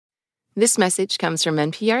This message comes from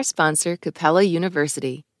NPR sponsor Capella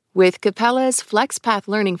University. With Capella's FlexPath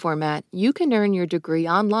learning format, you can earn your degree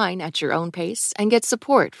online at your own pace and get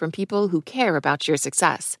support from people who care about your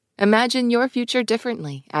success. Imagine your future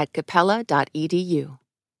differently at capella.edu.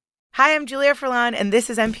 Hi, I'm Julia Furlan, and this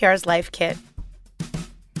is NPR's Life Kit.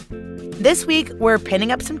 This week, we're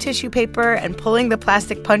pinning up some tissue paper and pulling the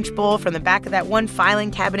plastic punch bowl from the back of that one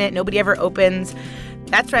filing cabinet nobody ever opens.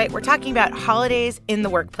 That's right, we're talking about holidays in the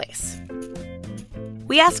workplace.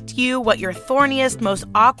 We asked you what your thorniest, most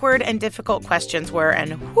awkward and difficult questions were,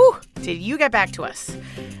 and whew, did you get back to us.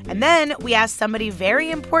 And then we asked somebody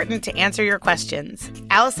very important to answer your questions,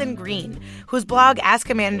 Allison Green, whose blog Ask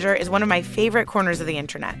a Manager is one of my favorite corners of the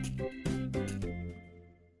internet.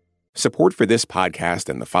 Support for this podcast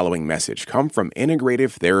and the following message come from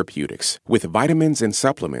Integrative Therapeutics, with vitamins and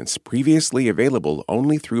supplements previously available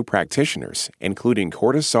only through practitioners, including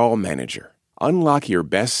Cortisol Manager. Unlock your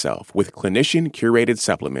best self with clinician-curated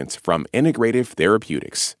supplements from Integrative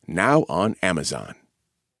Therapeutics, now on Amazon.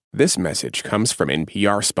 This message comes from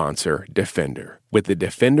NPR sponsor Defender. With the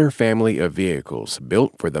Defender family of vehicles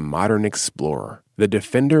built for the modern explorer, the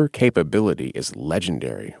Defender capability is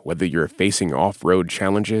legendary, whether you're facing off-road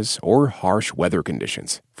challenges or harsh weather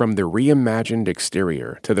conditions. From the reimagined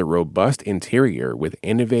exterior to the robust interior with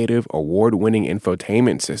innovative award-winning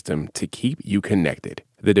infotainment system to keep you connected.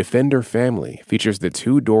 The Defender family features the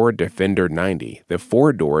 2-door Defender 90, the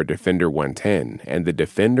 4-door Defender 110, and the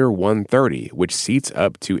Defender 130, which seats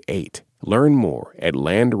up to 8. Learn more at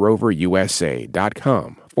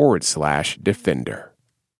LandRoverUSA.com/Defender.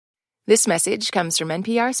 This message comes from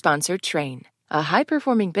NPR sponsor Trane. A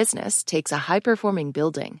high-performing business takes a high-performing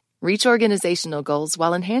building. Reach organizational goals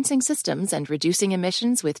while enhancing systems and reducing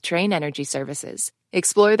emissions with Trane Energy Services.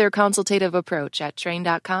 Explore their consultative approach at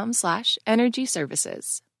trane.com/energy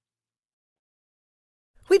services.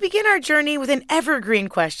 We begin our journey with an evergreen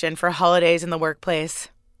question for holidays in the workplace.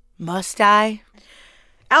 Must I?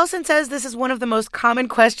 Allison says this is one of the most common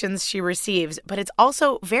questions she receives, but it's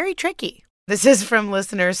also very tricky. This is from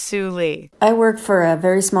listener Sue Lee. I work for a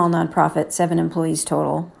very small nonprofit, 7 employees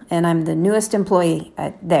total, and I'm the newest employee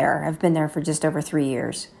there. I've been there for just over 3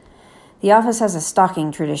 years. The office has a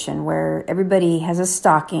stocking tradition where everybody has a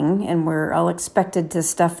stocking, and we're all expected to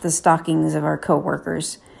stuff the stockings of our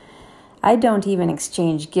coworkers. I don't even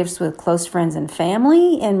exchange gifts with close friends and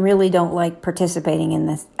family, and really don't like participating in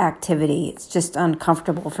this activity. It's just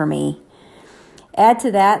uncomfortable for me. Add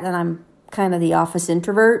to that I'm kind of the office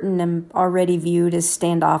introvert, and I'm already viewed as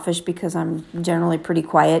standoffish because I'm generally pretty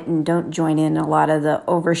quiet and don't join in a lot of the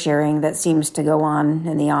oversharing that seems to go on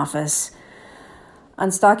in the office.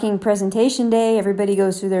 On stocking presentation day, everybody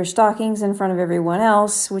goes through their stockings in front of everyone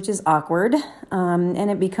else, which is awkward, and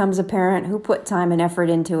it becomes apparent who put time and effort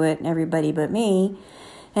into it, everybody but me,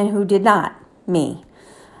 and who did not, me.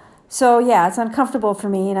 So yeah, it's uncomfortable for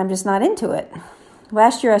me, and I'm just not into it.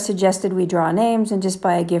 Last year, I suggested we draw names and just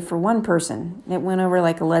buy a gift for one person. It went over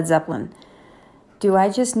like a Led Zeppelin. Do I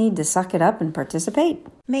just need to suck it up and participate?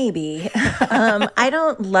 Maybe. I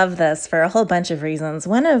don't love this for a whole bunch of reasons,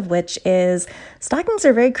 one of which is stockings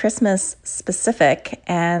are very Christmas specific,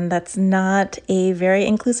 and that's not a very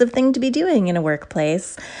inclusive thing to be doing in a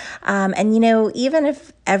workplace. Even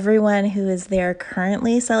if everyone who is there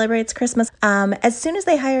currently celebrates Christmas, as soon as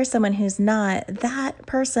they hire someone who's not, that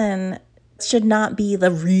person should not be the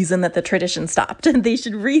reason that the tradition stopped. They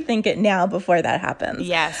should rethink it now before that happens.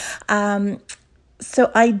 Yes. So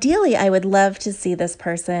ideally, I would love to see this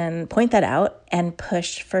person point that out and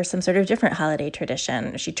push for some sort of different holiday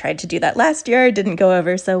tradition. She tried to do that last year, it didn't go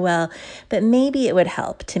over so well, but maybe it would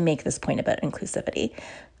help to make this point about inclusivity.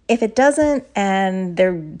 If it doesn't, and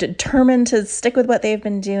they're determined to stick with what they've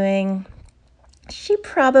been doing, she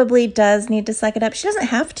probably does need to suck it up. She doesn't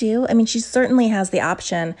have to. I mean, she certainly has the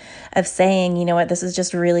option of saying, you know what, this is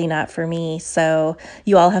just really not for me. So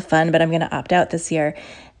you all have fun, but I'm going to opt out this year.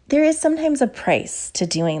 There is sometimes a price to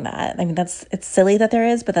doing that. I mean, it's silly that there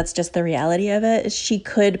is, but that's just the reality of it. She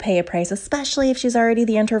could pay a price, especially if she's already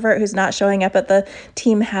the introvert who's not showing up at the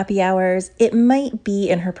team happy hours. It might be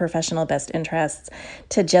in her professional best interests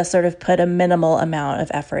to just sort of put a minimal amount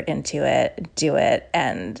of effort into it, do it,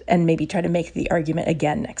 and maybe try to make the argument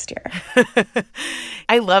again next year.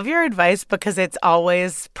 I love your advice because it's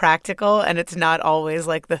always practical and it's not always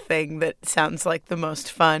like the thing that sounds like the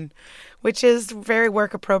most fun, which is very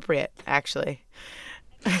work appropriate, actually.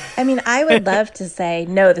 I mean, I would love to say,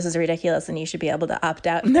 no, this is ridiculous and you should be able to opt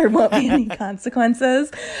out and there won't be any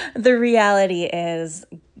consequences. The reality is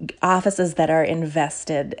offices that are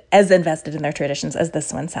invested in their traditions as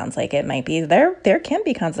this one sounds like it might be, there can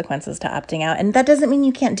be consequences to opting out. And that doesn't mean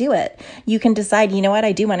you can't do it. You can decide, you know what,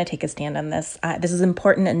 I do want to take a stand on this. This is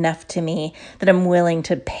important enough to me that I'm willing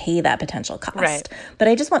to pay that potential cost. Right. But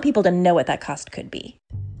I just want people to know what that cost could be.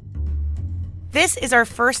 This is our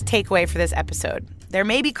first takeaway for this episode. There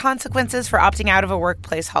may be consequences for opting out of a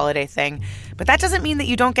workplace holiday thing, but that doesn't mean that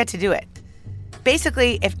you don't get to do it.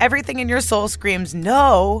 Basically, if everything in your soul screams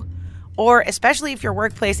no, or especially if your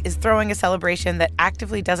workplace is throwing a celebration that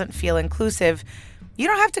actively doesn't feel inclusive, you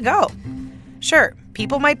don't have to go. Sure,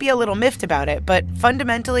 people might be a little miffed about it, but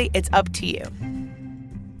fundamentally, it's up to you.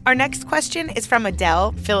 Our next question is from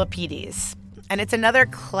Adele Philippides, and it's another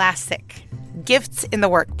classic: gifts in the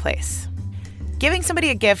workplace. Giving somebody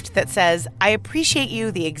a gift that says, I appreciate you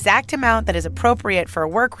the exact amount that is appropriate for a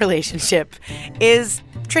work relationship is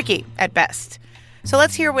tricky at best. So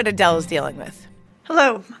let's hear what Adele is dealing with.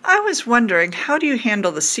 Hello. I was wondering, how do you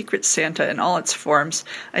handle the Secret Santa in all its forms?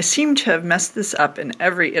 I seem to have messed this up in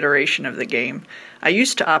every iteration of the game. I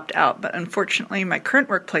used to opt out, but unfortunately my current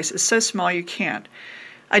workplace is so small you can't.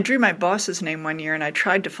 I drew my boss's name one year and I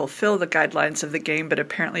tried to fulfill the guidelines of the game, but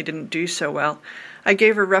apparently didn't do so well. I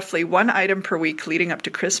gave her roughly one item per week leading up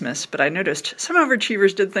to Christmas, but I noticed some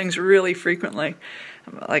overachievers did things really frequently.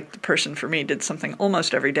 Like the person for me did something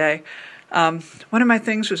almost every day. One of my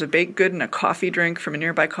things was a baked good and a coffee drink from a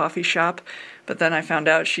nearby coffee shop, but then I found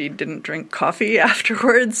out she didn't drink coffee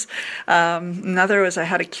afterwards. Another was I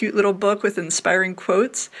had a cute little book with inspiring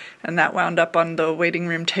quotes, and that wound up on the waiting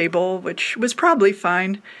room table, which was probably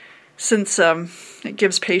fine, since it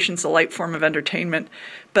gives patients a light form of entertainment.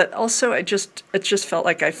 But also it just felt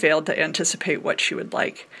like I failed to anticipate what she would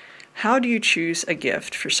like. How do you choose a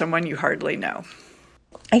gift for someone you hardly know?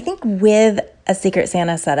 I think with a Secret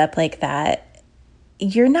Santa setup like that,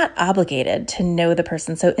 you're not obligated to know the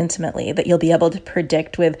person so intimately that you'll be able to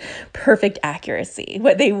predict with perfect accuracy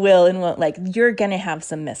what they will and won't like. You're going to have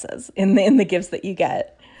some misses in the gifts that you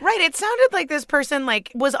get. Right. It sounded like this person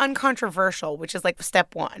was uncontroversial, which is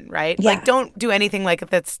step one, right? Yeah. Don't do anything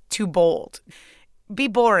that's too bold. Be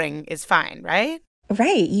boring is fine, right?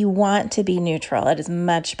 Right. You want to be neutral. It is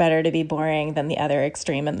much better to be boring than the other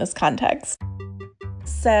extreme in this context.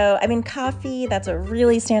 So, I mean, coffee, that's a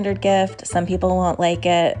really standard gift. Some people won't like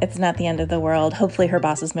it. It's not the end of the world. Hopefully her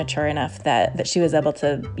boss is mature enough that she was able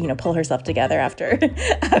to, pull herself together after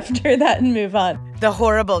that and move on. The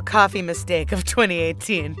horrible coffee mistake of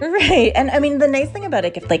 2018. Right. And I mean, the nice thing about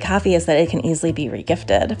a gift like coffee is that it can easily be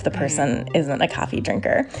regifted if the person isn't a coffee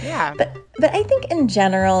drinker. Yeah. But I think in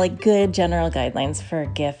general, good general guidelines for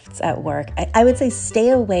gifts at work, I would say stay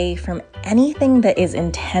away from anything that is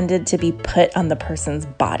intended to be put on the person's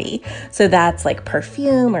body. So that's like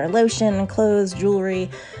perfume or lotion, clothes, jewelry.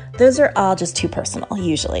 Those are all just too personal,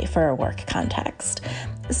 usually, for a work context.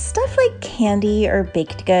 Stuff like candy or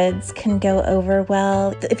baked goods can go over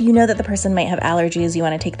well. If you know that the person might have allergies, you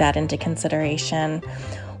want to take that into consideration.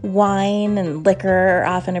 Wine and liquor are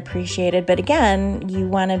often appreciated, but again, you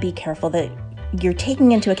want to be careful that you're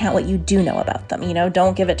taking into account what you do know about them.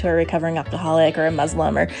 Don't give it to a recovering alcoholic or a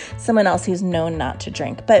Muslim or someone else who's known not to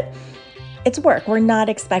drink. But it's work. We're not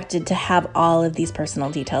expected to have all of these personal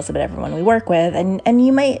details about everyone we work with, and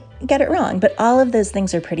you might get it wrong, but all of those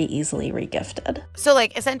things are pretty easily regifted. So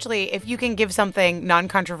essentially, if you can give something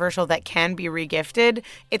non-controversial that can be regifted,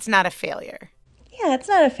 it's not a failure. Yeah, it's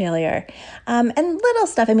not a failure. And little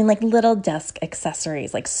stuff, like little desk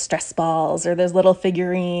accessories like stress balls or those little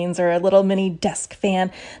figurines or a little mini desk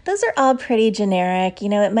fan. Those are all pretty generic.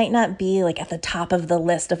 It might not be at the top of the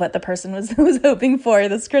list of what the person was hoping for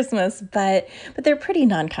this Christmas, but they're pretty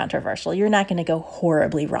non-controversial. You're not going to go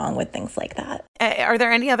horribly wrong with things like that. Are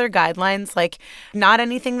there any other guidelines, not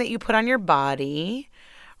anything that you put on your body?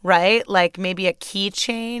 Right? Like maybe a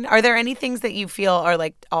keychain. Are there any things that you feel are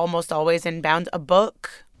almost always in bounds? A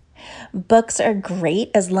book? Books are great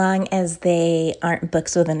as long as they aren't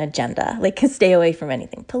books with an agenda. Stay away from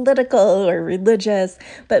anything political or religious.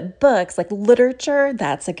 But books, like literature,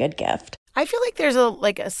 that's a good gift. I feel like there's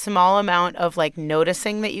a small amount of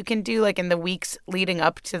noticing that you can do in the weeks leading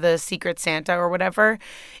up to the Secret Santa or whatever.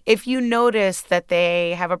 If you notice that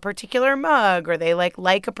they have a particular mug or they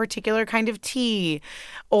like a particular kind of tea,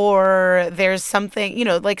 or there's something,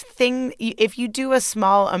 if you do a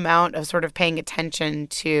small amount of sort of paying attention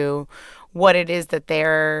to what it is that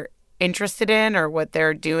they're interested in or what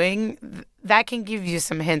they're doing, that can give you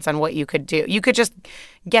some hints on what you could do. You could just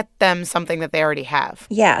get them something that they already have.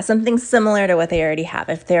 Yeah, something similar to what they already have.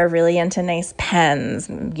 If they're really into nice pens,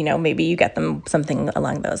 maybe you get them something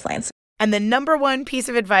along those lines. And the number one piece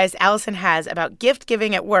of advice Allison has about gift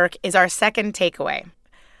giving at work is our second takeaway.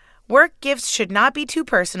 Work gifts should not be too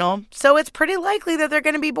personal, so it's pretty likely that they're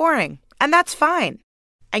going to be boring. And that's fine.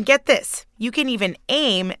 And get this, you can even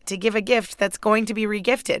aim to give a gift that's going to be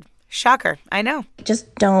regifted. Shocker, I know.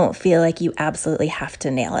 Just don't feel like you absolutely have to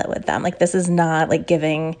nail it with them. Like, this is not like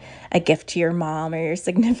giving a gift to your mom or your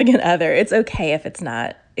significant other. It's okay if it's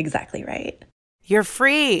not exactly right. You're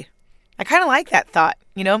free. I kind of like that thought,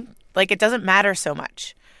 like it doesn't matter so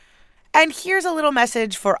much. And here's a little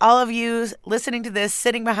message for all of you listening to this,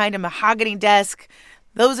 sitting behind a mahogany desk,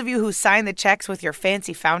 those of you who sign the checks with your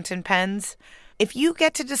fancy fountain pens. If you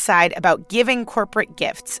get to decide about giving corporate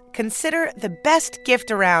gifts, consider the best gift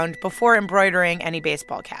around before embroidering any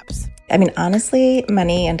baseball caps. I mean, honestly,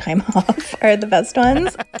 money and time off are the best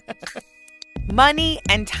ones. Money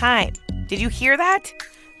and time. Did you hear that?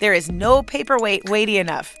 There is no paperweight weighty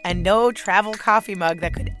enough and no travel coffee mug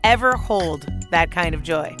that could ever hold that kind of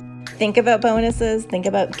joy. Think about bonuses. Think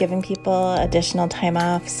about giving people additional time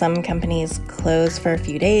off. Some companies close for a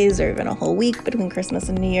few days or even a whole week between Christmas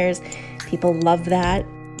and New Year's. People love that.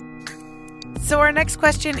 So our next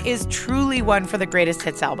question is truly one for the greatest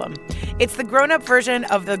hits album. It's the grown-up version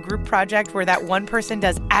of the group project where that one person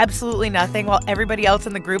does absolutely nothing while everybody else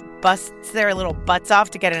in the group busts their little butts off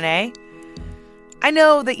to get an A. I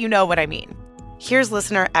know that you know what I mean. Here's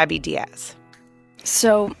listener Abby Diaz.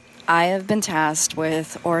 So I have been tasked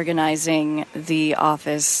with organizing the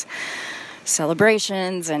office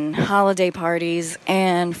celebrations and holiday parties,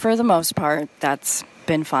 and for the most part, that's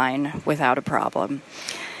been fine without a problem.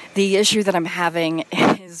 The issue that I'm having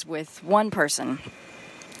is with one person.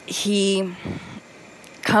 He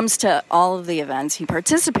comes to all of the events, he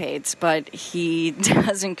participates, but he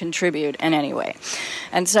doesn't contribute in any way.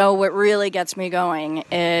 And so what really gets me going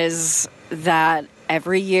is that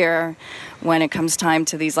every year when it comes time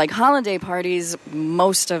to these holiday parties,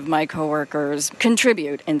 most of my coworkers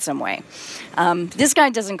contribute in some way. This guy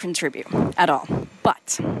doesn't contribute at all,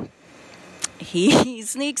 but he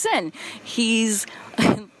sneaks in. He's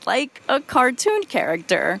like a cartoon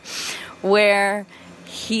character where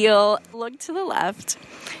he'll look to the left,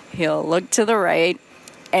 he'll look to the right,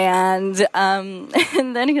 and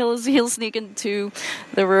then he'll sneak into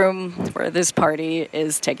the room where this party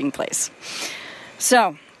is taking place.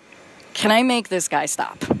 So, can I make this guy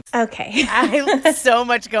stop? Okay. So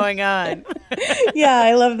much going on. Yeah,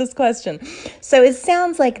 I love this question. So it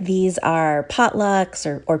sounds like these are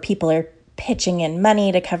potlucks or people are pitching in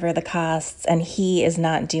money to cover the costs, and he is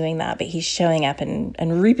not doing that, but he's showing up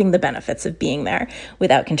and reaping the benefits of being there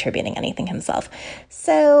without contributing anything himself.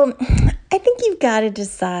 So I think you've got to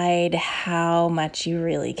decide how much you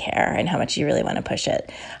really care and how much you really want to push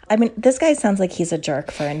it. I mean, this guy sounds like he's a jerk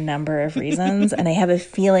for a number of reasons, and I have a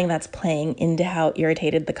feeling that's playing into how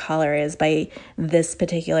irritated the caller is by this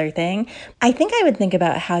particular thing. I think I would think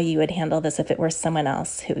about how you would handle this if it were someone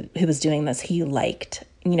else who was doing this, who you liked.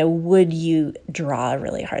 Would you draw a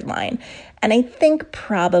really hard line? And I think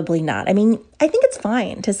probably not. I mean, I think it's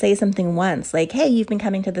fine to say something once, like, hey, you've been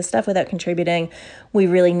coming to this stuff without contributing. We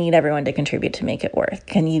really need everyone to contribute to make it work.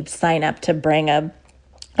 Can you sign up to bring a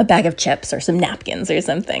bag of chips or some napkins or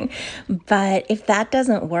something? But if that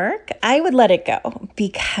doesn't work, I would let it go,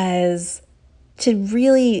 because to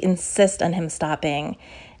really insist on him stopping,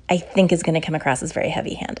 I think is going to come across as very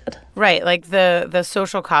heavy-handed. Right, like the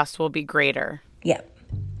social cost will be greater. Yeah.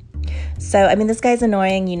 So, I mean, this guy's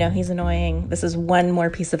annoying. He's annoying. This is one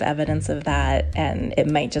more piece of evidence of that, and it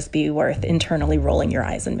might just be worth internally rolling your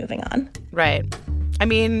eyes and moving on. Right. I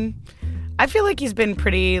mean, I feel like he's been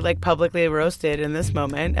pretty, publicly roasted in this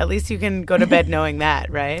moment. At least you can go to bed knowing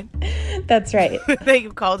that, right? That's right. That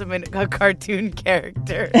you called him a cartoon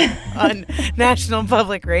character on National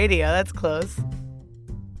Public Radio. That's close.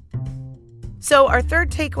 So our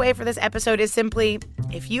third takeaway for this episode is simply,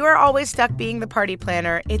 if you are always stuck being the party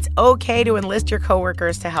planner, it's okay to enlist your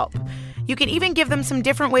coworkers to help. You can even give them some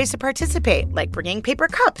different ways to participate, like bringing paper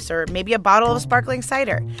cups or maybe a bottle of sparkling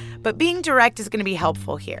cider. But being direct is going to be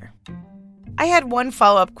helpful here. I had one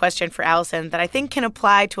follow-up question for Allison that I think can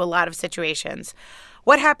apply to a lot of situations.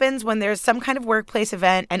 What happens when there's some kind of workplace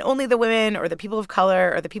event and only the women or the people of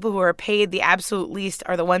color or the people who are paid the absolute least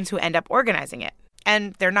are the ones who end up organizing it?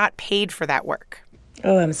 And they're not paid for that work.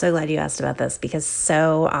 Oh, I'm so glad you asked about this, because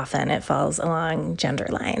so often it falls along gender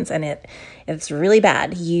lines, and it's really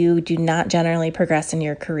bad. You do not generally progress in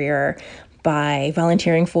your career by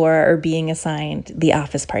volunteering for or being assigned the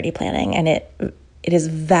office party planning, and it is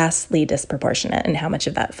vastly disproportionate in how much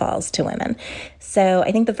of that falls to women. So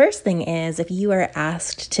I think the first thing is, if you are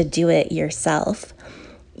asked to do it yourself,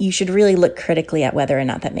 you should really look critically at whether or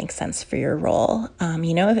not that makes sense for your role.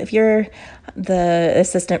 If you're the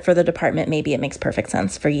assistant for the department, maybe it makes perfect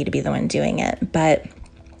sense for you to be the one doing it. But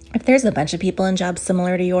if there's a bunch of people in jobs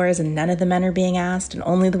similar to yours and none of the men are being asked and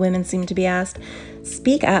only the women seem to be asked,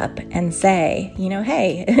 speak up and say,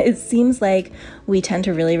 hey, it seems like we tend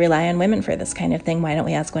to really rely on women for this kind of thing. Why don't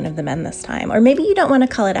we ask one of the men this time? Or maybe you don't want to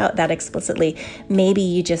call it out that explicitly. Maybe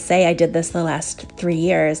you just say, I did this the last 3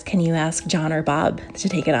 years. Can you ask John or Bob to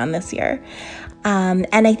take it on this year?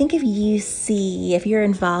 And I think if you're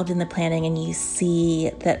involved in the planning and you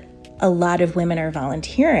see that a lot of women are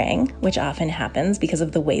volunteering, which often happens because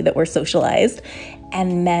of the way that we're socialized,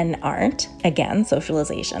 and men aren't, again,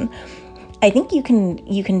 socialization, I think you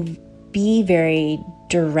can be very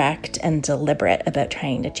direct and deliberate about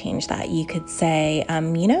trying to change that. You could say,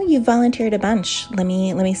 you've volunteered a bunch. Let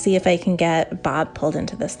me see if I can get Bob pulled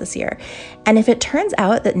into this year. And if it turns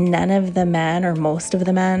out that none of the men or most of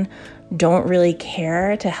the men don't really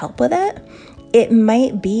care to help with it, it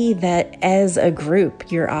might be that as a group,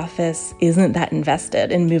 your office isn't that invested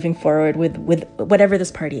in moving forward with whatever this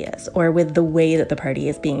party is, or with the way that the party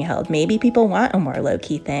is being held. Maybe people want a more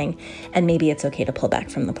low-key thing, and maybe it's okay to pull back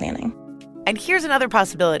from the planning. And here's another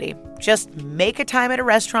possibility. Just make a time at a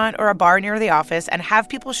restaurant or a bar near the office and have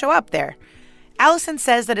people show up there. Allison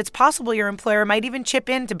says that it's possible your employer might even chip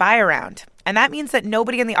in to buy a round, and that means that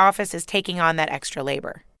nobody in the office is taking on that extra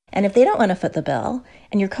labor. And if they don't want to foot the bill,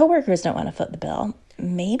 and your coworkers don't want to foot the bill,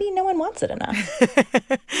 maybe no one wants it enough.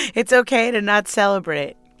 It's okay to not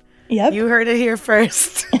celebrate. Yep. You heard it here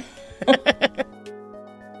first.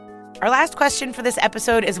 Our last question for this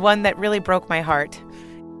episode is one that really broke my heart.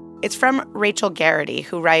 It's from Rachel Garrity,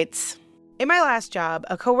 who writes, in my last job,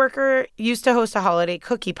 a coworker used to host a holiday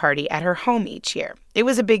cookie party at her home each year. It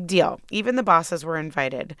was a big deal. Even the bosses were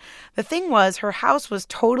invited. The thing was, her house was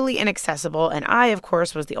totally inaccessible, and I, of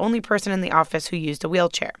course, was the only person in the office who used a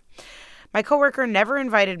wheelchair. My coworker never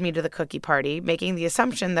invited me to the cookie party, making the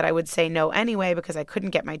assumption that I would say no anyway because I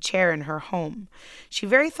couldn't get my chair in her home. She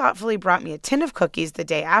very thoughtfully brought me a tin of cookies the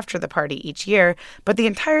day after the party each year, but the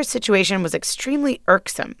entire situation was extremely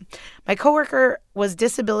irksome. My coworker was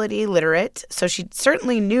disability literate, so she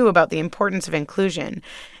certainly knew about the importance of inclusion.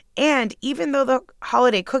 And even though the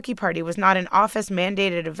holiday cookie party was not an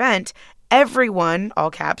office-mandated event, everyone, all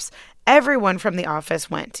caps, everyone from the office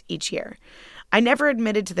went each year. I never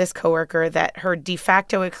admitted to this coworker that her de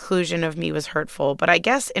facto exclusion of me was hurtful, but I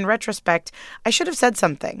guess in retrospect, I should have said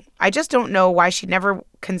something. I just don't know why she never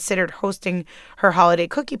considered hosting her holiday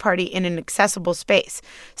cookie party in an accessible space.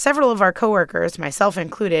 Several of our coworkers, myself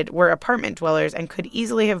included, were apartment dwellers and could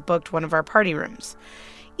easily have booked one of our party rooms.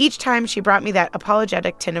 Each time she brought me that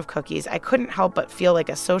apologetic tin of cookies, I couldn't help but feel like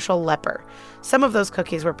a social leper. Some of those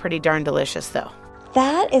cookies were pretty darn delicious, though.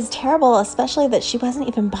 That is terrible, especially that she wasn't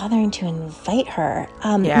even bothering to invite her.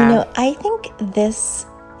 I think this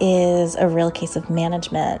is a real case of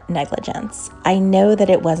management negligence. I know that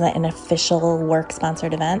it wasn't an official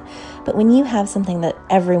work-sponsored event, but when you have something that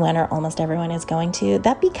everyone or almost everyone is going to,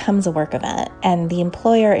 that becomes a work event, and the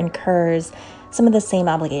employer incurs some of the same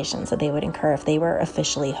obligations that they would incur if they were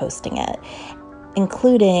officially hosting it,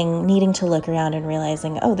 including needing to look around and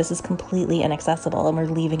realizing, oh, this is completely inaccessible and we're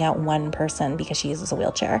leaving out one person because she uses a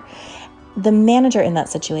wheelchair. The manager in that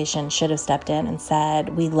situation should have stepped in and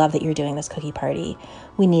said, we love that you're doing this cookie party.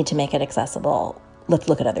 We need to make it accessible. Let's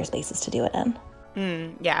look at other spaces to do it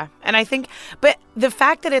in. Yeah. And I think, but the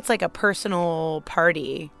fact that it's like a personal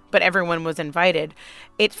party, but everyone was invited,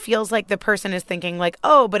 it feels like the person is thinking like,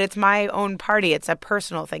 oh, but it's my own party. It's a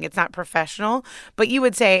personal thing. It's not professional. But you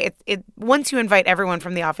would say it once you invite everyone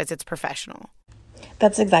from the office, it's professional.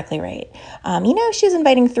 That's exactly right. She's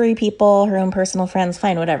inviting 3 people, her own personal friends,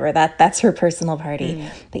 fine, whatever. That's her personal party.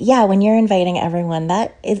 But yeah, when you're inviting everyone,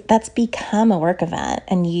 that's become a work event,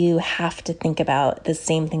 and you have to think about the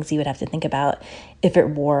same things you would have to think about if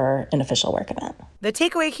it were an official work event. The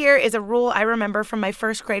takeaway here is a rule I remember from my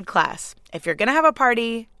first grade class. If you're going to have a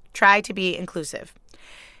party, try to be inclusive.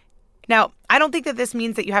 Now, I don't think that this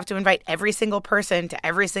means that you have to invite every single person to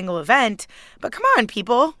every single event, but come on,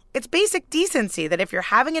 people. It's basic decency that if you're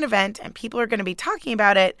having an event and people are going to be talking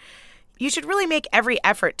about it, you should really make every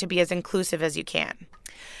effort to be as inclusive as you can.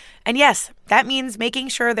 And yes, that means making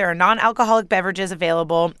sure there are non-alcoholic beverages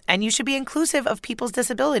available, and you should be inclusive of people's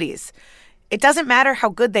disabilities. It doesn't matter how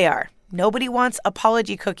good they are. Nobody wants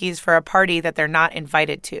apology cookies for a party that they're not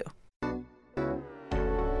invited to.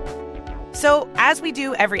 So, as we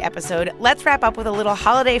do every episode, let's wrap up with a little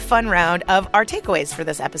holiday fun round of our takeaways for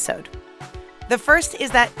this episode. The first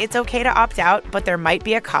is that it's okay to opt out, but there might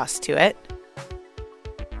be a cost to it.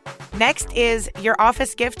 Next is your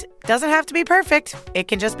office gift doesn't have to be perfect. It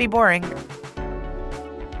can just be boring.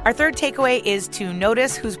 Our third takeaway is to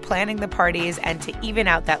notice who's planning the parties and to even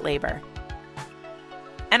out that labor.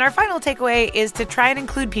 And our final takeaway is to try and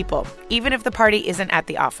include people, even if the party isn't at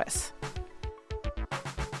the office.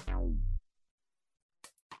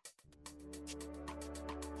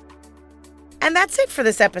 And that's it for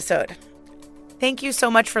this episode. Thank you so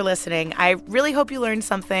much for listening. I really hope you learned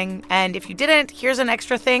something. And if you didn't, here's an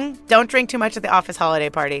extra thing. Don't drink too much at the office holiday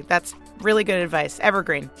party. That's really good advice.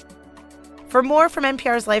 Evergreen. For more from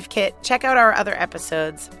NPR's Life Kit, check out our other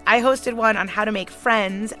episodes. I hosted one on how to make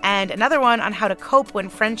friends and another one on how to cope when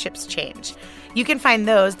friendships change. You can find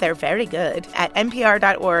those, they're very good, at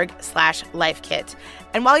npr.org/lifekit.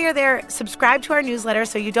 And while you're there, subscribe to our newsletter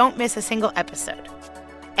so you don't miss a single episode.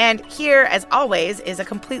 And here, as always, is a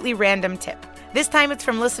completely random tip. This time it's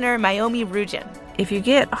from listener Mayomi Rujin. If you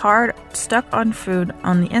get hard stuck on food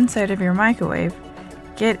on the inside of your microwave,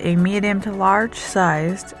 get a medium to large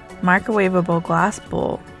sized microwavable glass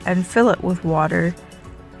bowl and fill it with water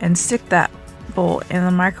and stick that bowl in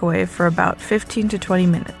the microwave for about 15 to 20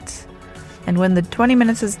 minutes. And when the 20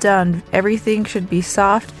 minutes is done, everything should be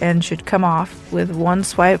soft and should come off with one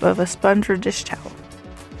swipe of a sponge or dish towel.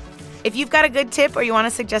 If you've got a good tip or you want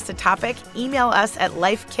to suggest a topic, email us at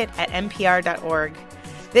lifekit@npr.org.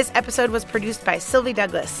 This episode was produced by Sylvie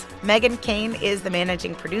Douglas. Megan Kane is the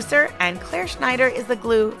managing producer, and Claire Schneider is the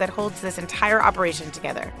glue that holds this entire operation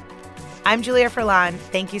together. I'm Julia Furlan.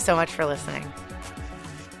 Thank you so much for listening.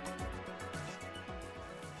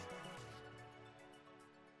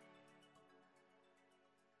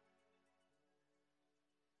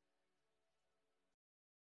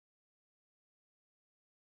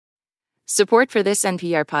 Support for this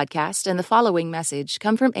NPR podcast and the following message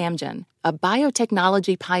come from Amgen, a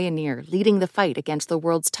biotechnology pioneer leading the fight against the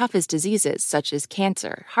world's toughest diseases such as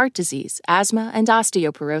cancer, heart disease, asthma, and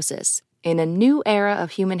osteoporosis. In a new era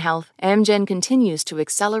of human health, Amgen continues to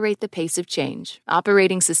accelerate the pace of change,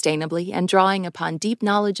 operating sustainably and drawing upon deep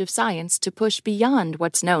knowledge of science to push beyond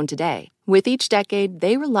what's known today. With each decade,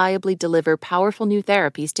 they reliably deliver powerful new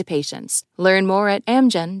therapies to patients. Learn more at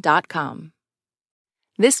amgen.com.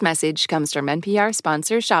 This message comes from NPR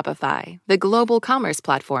sponsor Shopify, the global commerce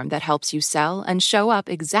platform that helps you sell and show up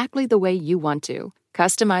exactly the way you want to.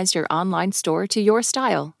 Customize your online store to your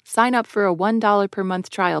style. Sign up for a $1 per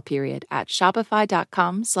month trial period at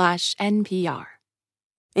shopify.com/NPR.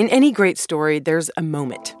 In any great story, there's a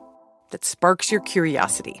moment that sparks your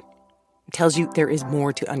curiosity. It tells you there is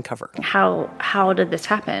more to uncover. How did this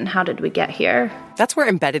happen? How did we get here? That's where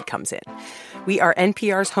Embedded comes in. We are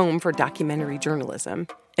NPR's home for documentary journalism,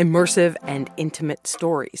 immersive and intimate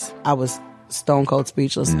stories. I was stone cold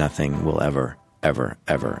speechless. Nothing will ever, ever,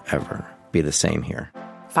 ever, ever be the same here.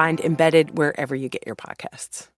 Find Embedded wherever you get your podcasts.